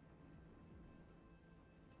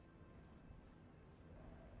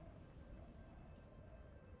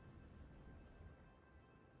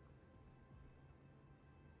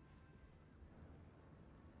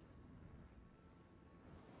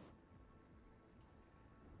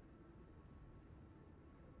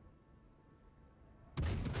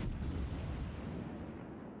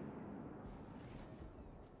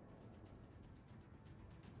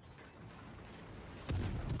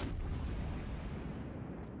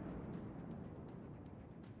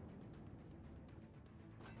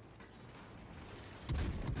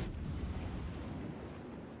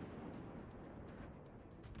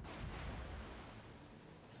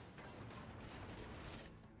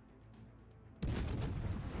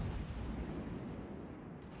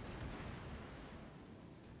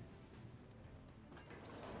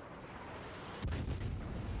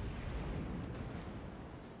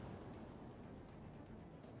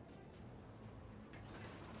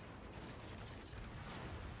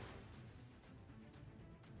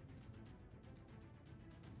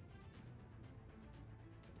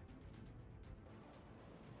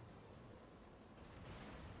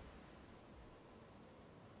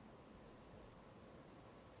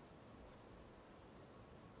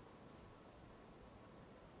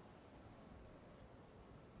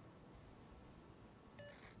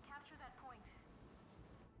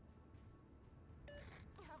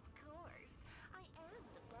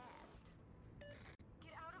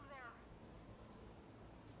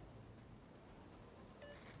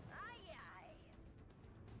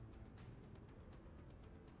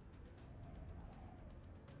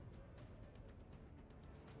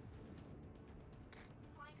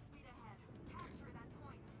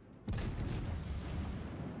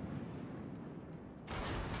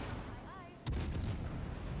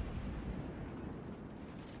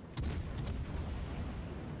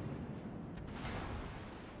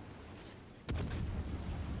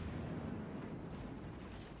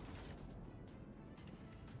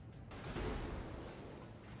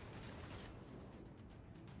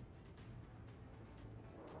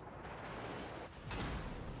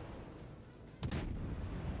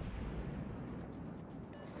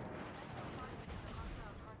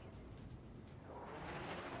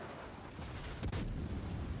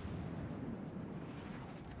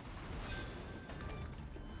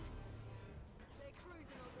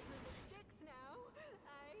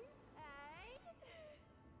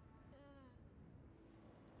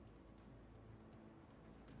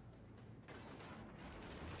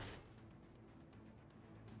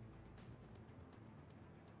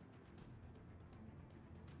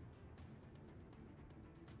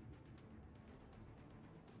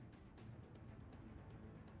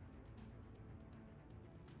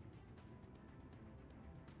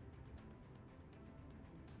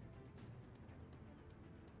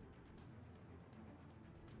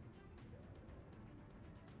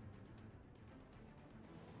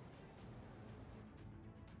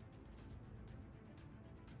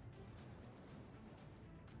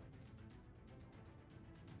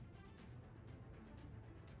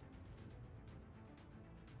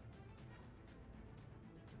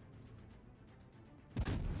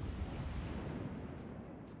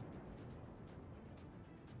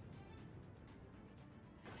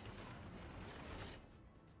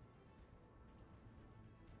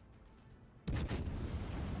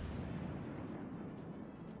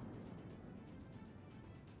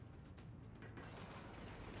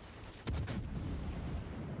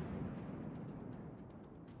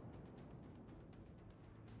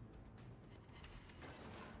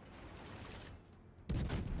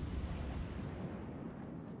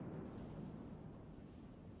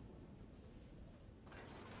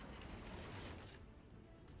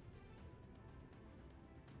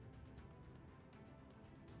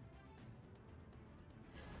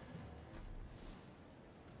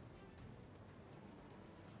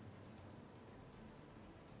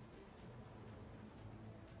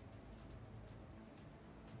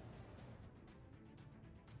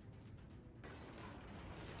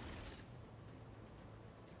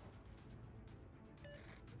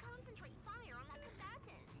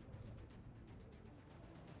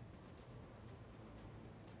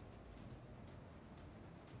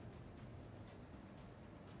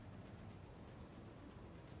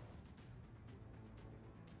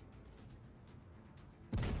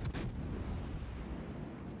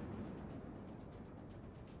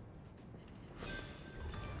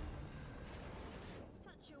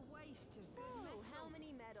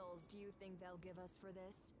 do you think they'll give us for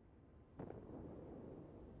this?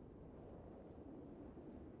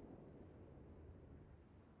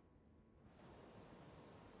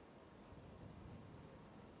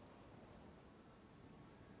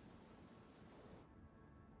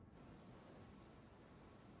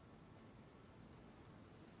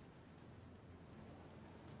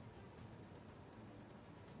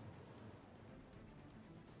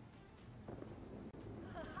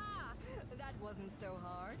 That wasn't so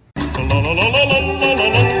hard. La la la la la la la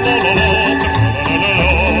la.